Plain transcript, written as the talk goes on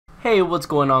Hey, what's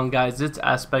going on, guys? It's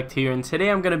Aspect here, and today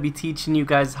I'm going to be teaching you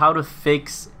guys how to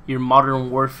fix your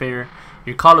Modern Warfare,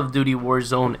 your Call of Duty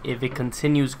Warzone if it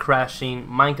continues crashing.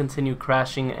 Mine continued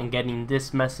crashing and getting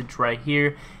this message right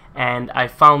here, and I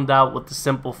found out what the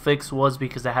simple fix was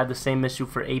because I had the same issue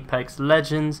for Apex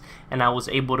Legends and I was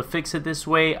able to fix it this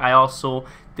way. I also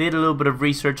did a little bit of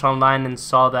research online and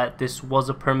saw that this was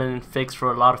a permanent fix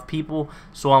for a lot of people,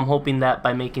 so I'm hoping that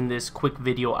by making this quick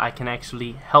video I can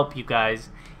actually help you guys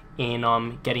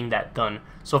in getting that done.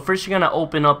 So first you're gonna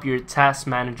open up your task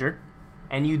manager,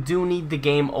 and you do need the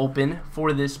game open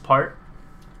for this part.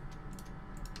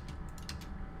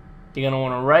 You're gonna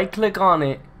want to right click on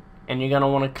it and you're gonna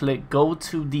want to click go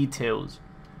to details.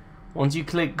 Once you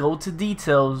click go to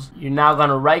details, you're now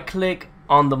gonna right click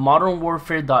on the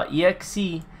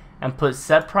modernwarfare.exe and put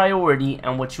set priority,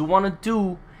 and what you want to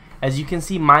do, as you can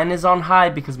see, mine is on high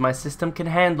because my system can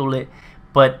handle it,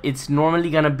 but it's normally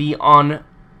gonna be on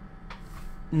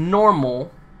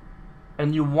normal,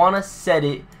 and you want to set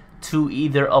it to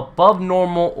either above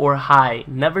normal or high.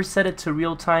 Never set it to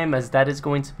real time, as that is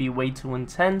going to be way too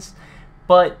intense,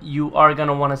 but you are going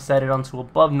to want to set it onto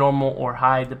above normal or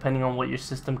high depending on what your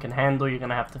system can handle. You're going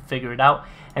to have to figure it out,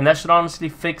 and that should honestly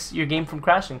fix your game from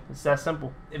crashing. It's that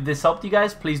simple. If this helped you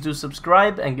guys, please do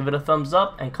subscribe and give it a thumbs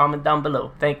up and comment down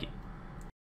below. Thank you.